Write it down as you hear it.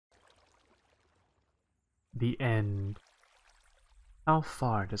The end. How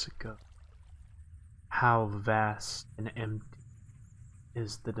far does it go? How vast and empty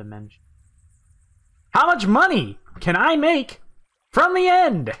is the dimension? How much money can I make from the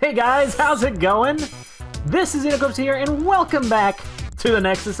end? Hey guys, how's it going? This is 𝐒𝐄𝐃 here, and welcome back to the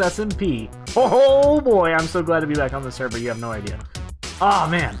Nexus SMP. Oh boy, I'm so glad to be back on the server, you have no idea. Oh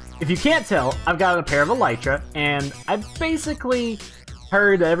man, if you can't tell, I've got a pair of elytra, and I basically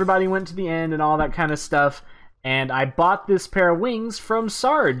heard that everybody went to the end and all that kind of stuff, and I bought this pair of wings from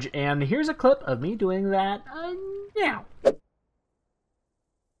𝐒𝐄𝐃, and here's a clip of me doing that now.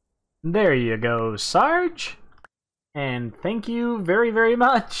 There you go, 𝐒𝐄𝐃, and thank you very, very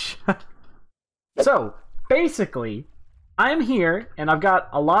much. So, basically, I'm here, and I've got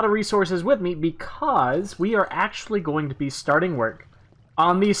a lot of resources with me because we are actually going to be starting work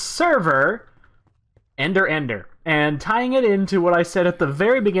on the server Ender. And tying it into what I said at the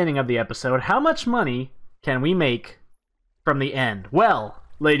very beginning of the episode, how much money can we make from the end? Well,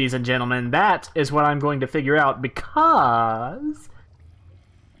 ladies and gentlemen, that is what I'm going to figure out, because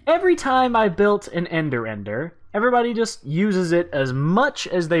every time I built an Ender, everybody just uses it as much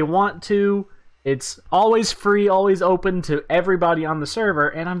as they want to. It's always free, always open to everybody on the server,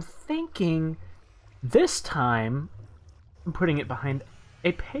 and I'm thinking this time I'm putting it behind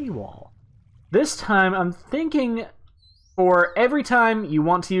a paywall. This time I'm thinking for every time you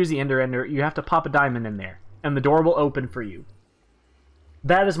want to use the Ender, you have to pop a diamond in there, and the door will open for you.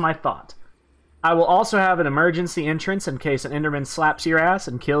 That is my thought. I will also have an emergency entrance in case an Enderman slaps your ass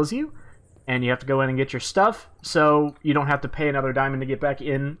and kills you, and you have to go in and get your stuff, so you don't have to pay another diamond to get back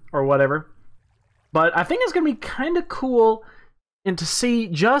in, or whatever. But I think it's going to be kind of cool and to see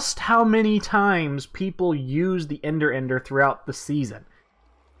just how many times people use the Ender throughout the season.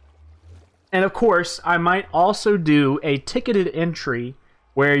 And of course, I might also do a ticketed entry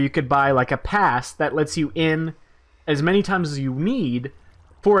where you could buy like a pass that lets you in as many times as you need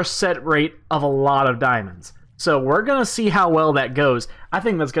for a set rate of a lot of diamonds. So we're going to see how well that goes. I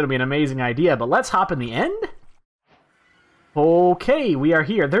think that's going to be an amazing idea, but let's hop in the end. Okay, we are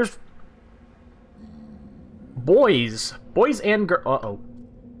here. There's boys and girls. Uh-oh.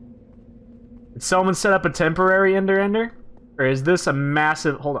 Did someone set up a temporary Ender? Or is this a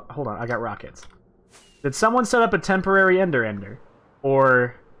massive... Hold on, I got rockets. Did someone set up a temporary Ender?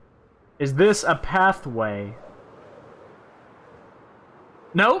 Or is this a pathway?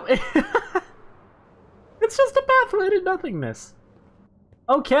 Nope. It's just a pathway to nothingness.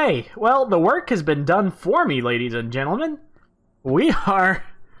 Okay, well, the work has been done for me, ladies and gentlemen. We are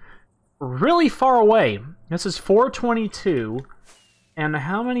really far away. This is 422. And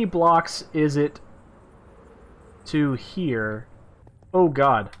how many blocks is it to here? Oh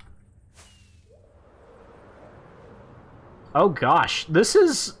god. Oh gosh, this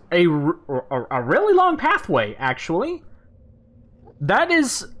is a really long pathway, actually. That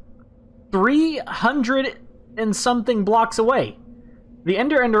is 300 and something blocks away. The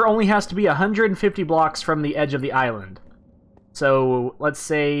Ender only has to be 150 blocks from the edge of the island. So, let's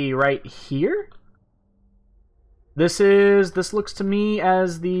say right here? This looks to me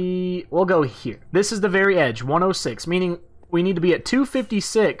as the... We'll go here. This is the very edge, 106, meaning we need to be at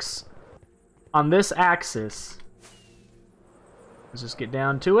 256 on this axis. Let's just get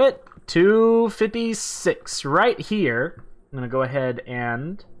down to it. 256, right here. I'm going to go ahead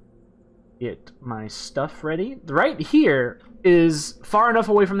and get my stuff ready. Right here is far enough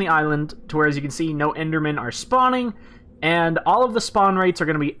away from the island to where, as you can see, no Endermen are spawning, and all of the spawn rates are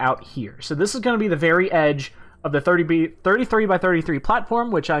going to be out here. So this is going to be the very edge of the 33 by 33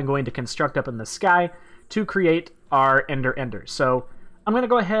 platform, which I'm going to construct up in the sky to create our Ender. So I'm going to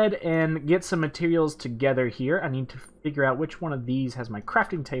go ahead and get some materials together here. I need to figure out which one of these has my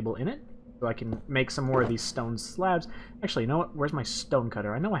crafting table in it, so I can make some more of these stone slabs. Actually, you know what? Where's my stone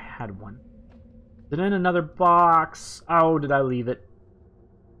cutter? I know I had one. Is it in another box? Oh, did I leave it?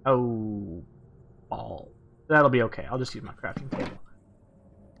 Oh, ball. That'll be okay. I'll just use my crafting table.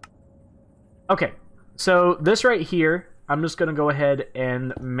 Okay. So this right here, I'm just going to go ahead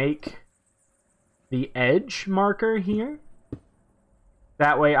and make the edge marker here.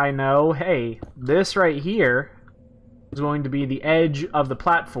 That way I know, hey, this right here is going to be the edge of the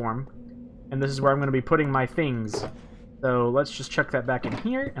platform, and this is where I'm going to be putting my things. So let's just chuck that back in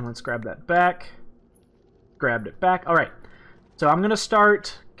here, and let's grab that back. Grabbed it back. All right. So I'm going to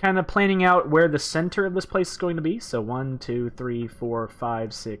start kind of planning out where the center of this place is going to be. So 1, 2, 3, 4,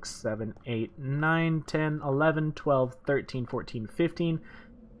 5, 6, 7, 8, 9, 10, 11, 12, 13, 14, 15.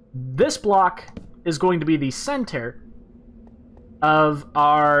 This block is going to be the center of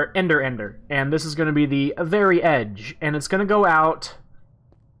our Ender, and this is going to be the very edge, and it's going to go out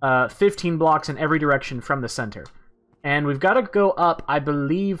 15 blocks in every direction from the center. And we've got to go up, I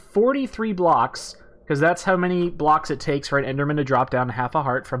believe, 43 blocks, because that's how many blocks it takes for an Enderman to drop down half a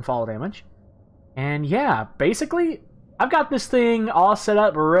heart from fall damage. And yeah, basically, I've got this thing all set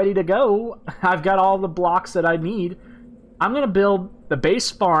up, ready to go. I've got all the blocks that I need. I'm going to build the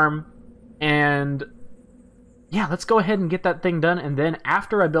base farm, and yeah, let's go ahead and get that thing done. And then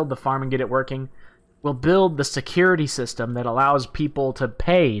after I build the farm and get it working, we'll build the security system that allows people to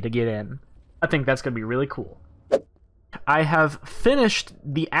pay to get in. I think that's going to be really cool. I have finished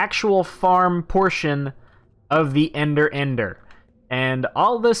the actual farm portion of the Ender. And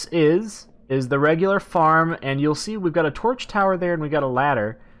all this is the regular farm, and you'll see we've got a torch tower there and we've got a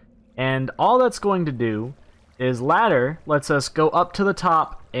ladder. And all that's going to do is ladder lets us go up to the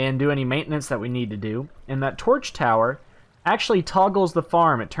top and do any maintenance that we need to do. And that torch tower actually toggles the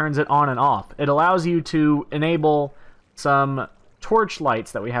farm. It turns it on and off. It allows you to enable some torch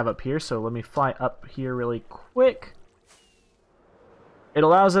lights that we have up here. So let me fly up here really quick. It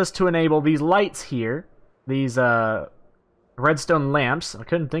allows us to enable these lights here, these redstone lamps. I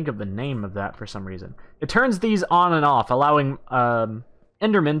couldn't think of the name of that for some reason. It turns these on and off, allowing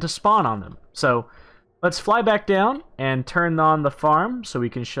Endermen to spawn on them. So let's fly back down and turn on the farm so we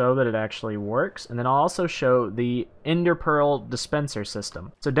can show that it actually works. And then I'll also show the Ender Pearl dispenser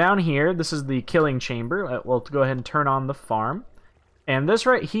system. So down here, this is the killing chamber. We'll go ahead and turn on the farm. And this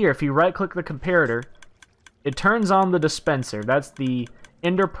right here, if you right-click the comparator, it turns on the dispenser. That's the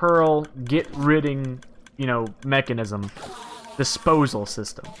Ender Pearl get-ridding, mechanism, disposal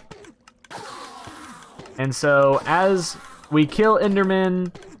system. And so as we kill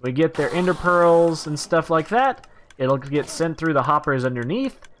Endermen, we get their Ender Pearls and stuff like that. It'll get sent through the hoppers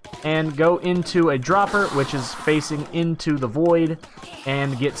underneath and go into a dropper, which is facing into the void,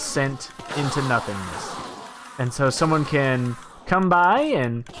 and get sent into nothingness. And so someone can come by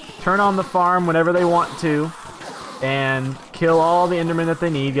and turn on the farm whenever they want to, and kill all the Endermen that they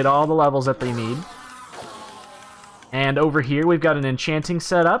need, get all the levels that they need. And over here we've got an enchanting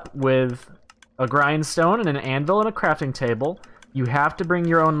setup with a grindstone and an anvil and a crafting table. You have to bring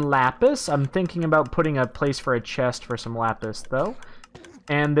your own lapis. I'm thinking about putting a place for a chest for some lapis though.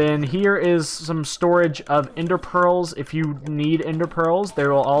 And then here is some storage of Ender Pearls. If you need Ender Pearls,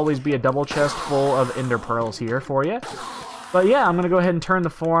 there will always be a double chest full of Ender Pearls here for you. But yeah, I'm going to go ahead and turn the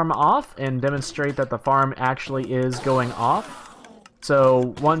farm off and demonstrate that the farm actually is going off.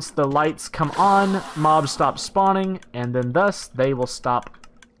 So once the lights come on, mobs stop spawning, and then thus they will stop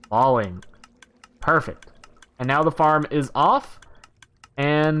falling. Perfect. And now the farm is off.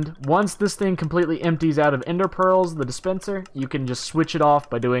 And once this thing completely empties out of Ender Pearls, the dispenser, you can just switch it off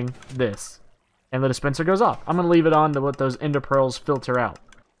by doing this. And the dispenser goes off. I'm going to leave it on to let those Ender Pearls filter out.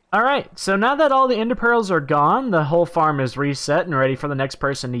 Alright, so now that all the Ender Pearls are gone, the whole farm is reset and ready for the next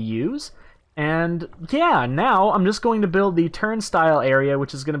person to use. And yeah, now I'm just going to build the turnstile area,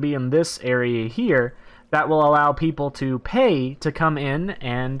 which is going to be in this area here, that will allow people to pay to come in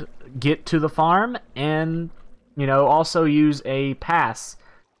and get to the farm, and also use a pass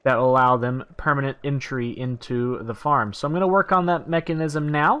that will allow them permanent entry into the farm. So I'm going to work on that mechanism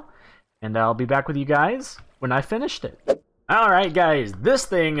now, and I'll be back with you guys when I finished it. Alright guys, this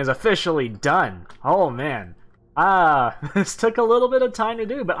thing is officially done. Oh man. This took a little bit of time to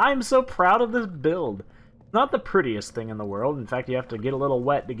do, but I'm so proud of this build. Not the prettiest thing in the world. In fact, you have to get a little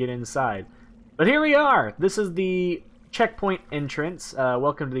wet to get inside. But here we are. This is the checkpoint entrance.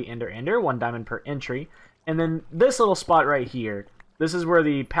 Welcome to the Ender. 1 diamond per entry. And then this little spot right here, this is where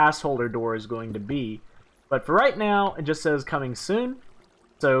the pass holder door is going to be. But for right now, it just says coming soon.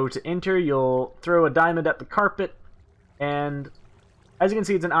 So to enter, you'll throw a diamond at the carpet. And as you can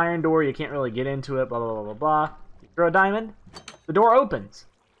see, it's an iron door. You can't really get into it, blah, blah, blah, blah, blah. You throw a diamond, the door opens.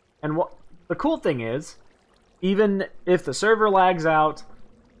 And what the cool thing is, even if the server lags out,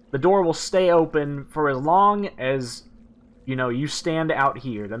 the door will stay open for as long as, you stand out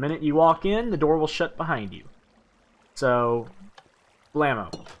here. The minute you walk in, the door will shut behind you. So,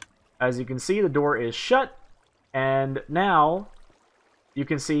 blammo. As you can see, the door is shut. And now, you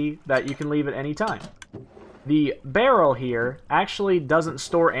can see that you can leave at any time. The barrel here actually doesn't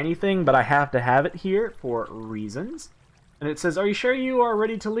store anything, but I have to have it here for reasons. And it says, "Are you sure you are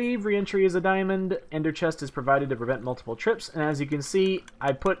ready to leave? Re-entry is a diamond. Ender chest is provided to prevent multiple trips." And as you can see,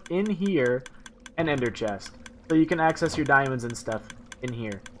 I put in here an ender chest. So you can access your diamonds and stuff in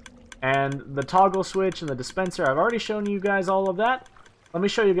here. And the toggle switch and the dispenser, I've already shown you guys all of that. Let me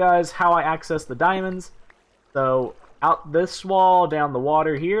show you guys how I access the diamonds. So out this wall, down the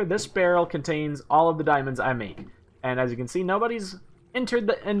water here, this barrel contains all of the diamonds I make. And as you can see, nobody's entered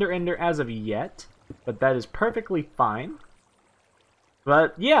the Ender as of yet, but that is perfectly fine.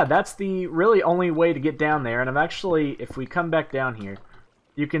 But yeah, that's the really only way to get down there. And I'm actually, if we come back down here,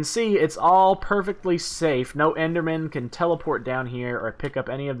 you can see it's all perfectly safe. No Enderman can teleport down here or pick up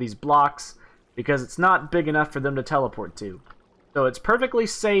any of these blocks because it's not big enough for them to teleport to. So it's perfectly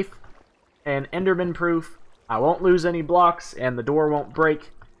safe and Enderman proof. I won't lose any blocks and the door won't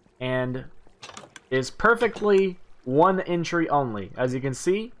break. And is perfectly one entry only. As you can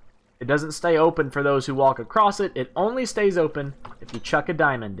see, it doesn't stay open for those who walk across it. It only stays open if you chuck a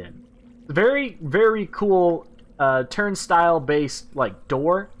diamond in. Very, very cool turnstile-based like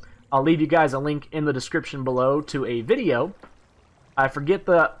door. I'll leave you guys a link in the description below to a video. I forget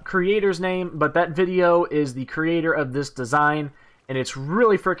the creator's name, but that video is the creator of this design, and it's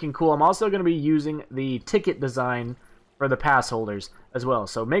really freaking cool. I'm also going to be using the ticket design for the pass holders as well.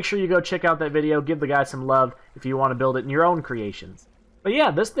 So make sure you go check out that video. Give the guy some love if you want to build it in your own creations. But yeah,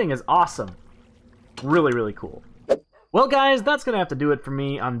 this thing is awesome. Really, really cool. Well, guys, that's going to have to do it for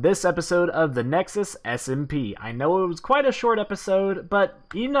me on this episode of the Nexus SMP. I know it was quite a short episode, but,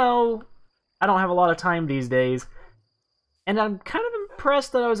 you know, I don't have a lot of time these days. And I'm kind of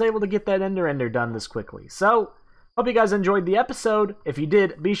impressed that I was able to get that Ender done this quickly. So, hope you guys enjoyed the episode. If you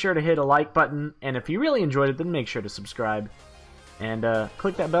did, be sure to hit a like button. And if you really enjoyed it, then make sure to subscribe. And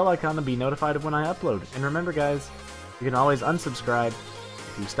click that bell icon to be notified of when I upload. And remember, guys, you can always unsubscribe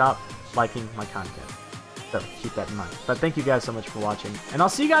if you stop liking my content. So keep that in mind. But thank you guys so much for watching, and I'll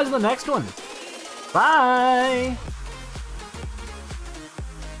see you guys in the next one. Bye!